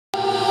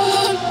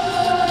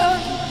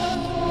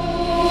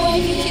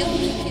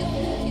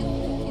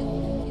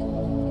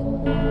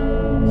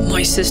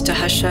sister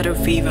has shadow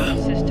fever.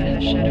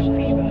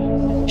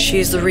 She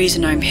is the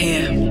reason I'm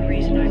here.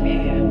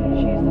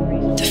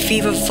 The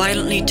fever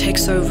violently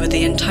takes over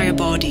the entire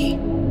body,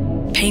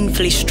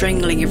 painfully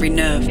strangling every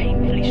nerve.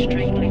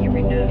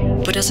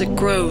 But as it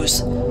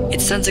grows, it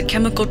sends a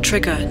chemical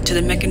trigger to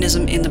the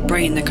mechanism in the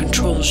brain that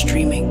controls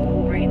dreaming.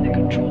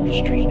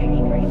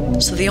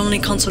 So the only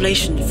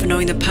consolation for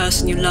knowing the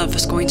person you love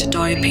is going to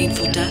die a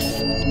painful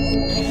death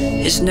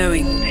is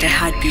knowing they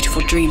had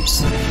beautiful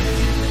dreams.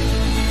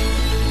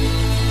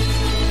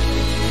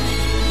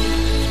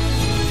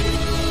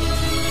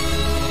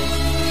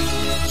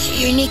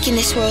 You're unique in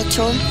this world,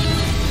 Tom.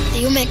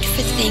 You're meant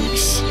for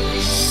things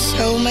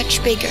so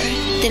much bigger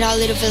than our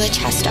little village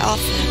has to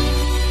offer.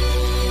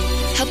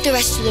 Help the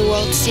rest of the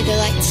world see the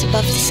lights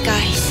above the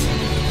skies.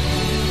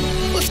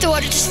 What if the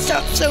water just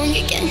stopped flowing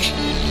again?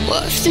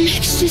 What if the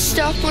mixtures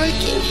stop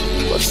working?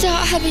 What if they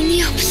start having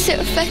the opposite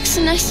effects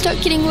and I start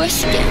getting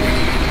worse again?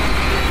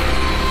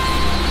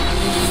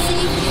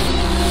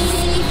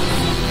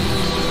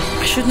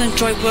 I shouldn't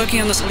enjoy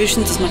working on the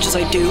solutions as much as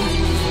I do.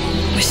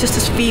 My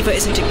sister's fever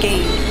isn't a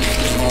game.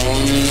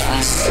 Only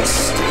a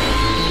sister.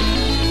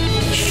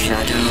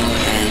 Shadow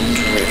and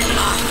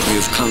Riddler.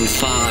 You've come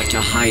far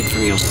to hide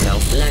from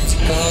yourself. Let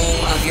go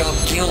of your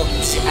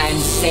guilt and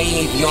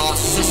save your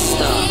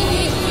sister.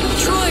 I'm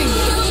trying,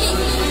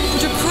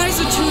 but your cries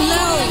are too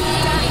loud.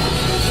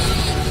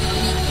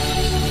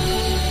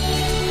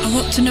 I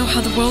want to know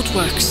how the world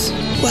works.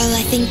 Well,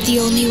 I think the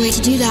only way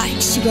to do that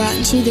is to go out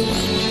into the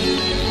world.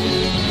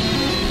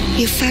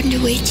 You found a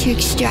way to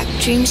extract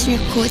dreams and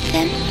record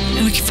them?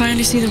 And we can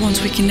finally see the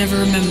ones we can never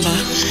remember.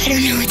 I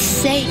don't know what to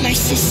say. My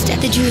sister,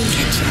 the dream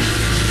catcher.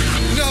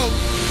 No!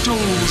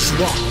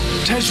 Dozwa,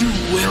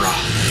 Tezuwera.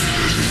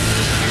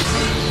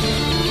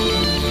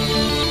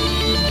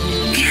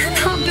 I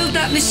can't build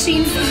that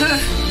machine for her.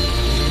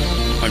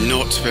 I'm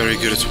not very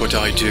good at what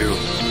I do,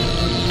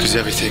 because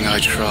everything I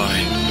try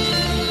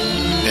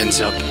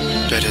ends up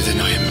better than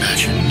I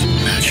imagined.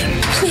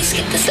 Please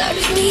get this out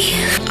of me.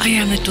 I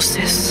am little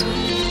sis.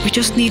 We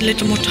just need a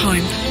little more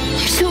time.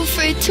 I'm so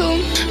afraid,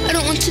 Tom. I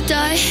don't want to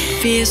die.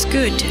 Fear's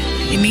good.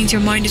 It means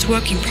your mind is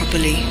working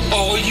properly.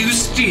 All you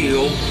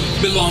steal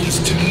belongs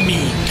to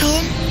me.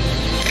 Tom,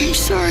 I'm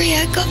sorry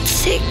I got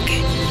sick.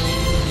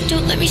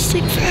 Don't let me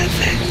sleep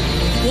forever.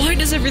 Why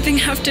does everything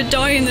have to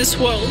die in this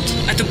world?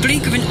 At the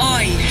blink of an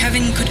eye,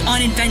 heaven could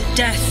uninvent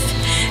death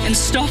and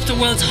stop the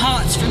world's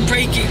hearts from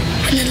breaking.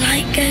 When the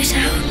light goes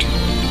out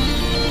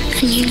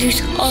and you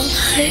lose all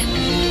hope,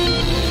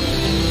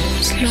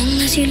 as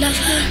long as you love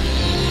her,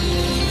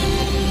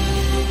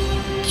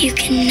 you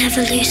can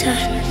never lose her.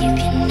 You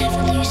can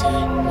never lose her.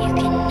 You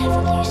can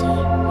never lose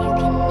her.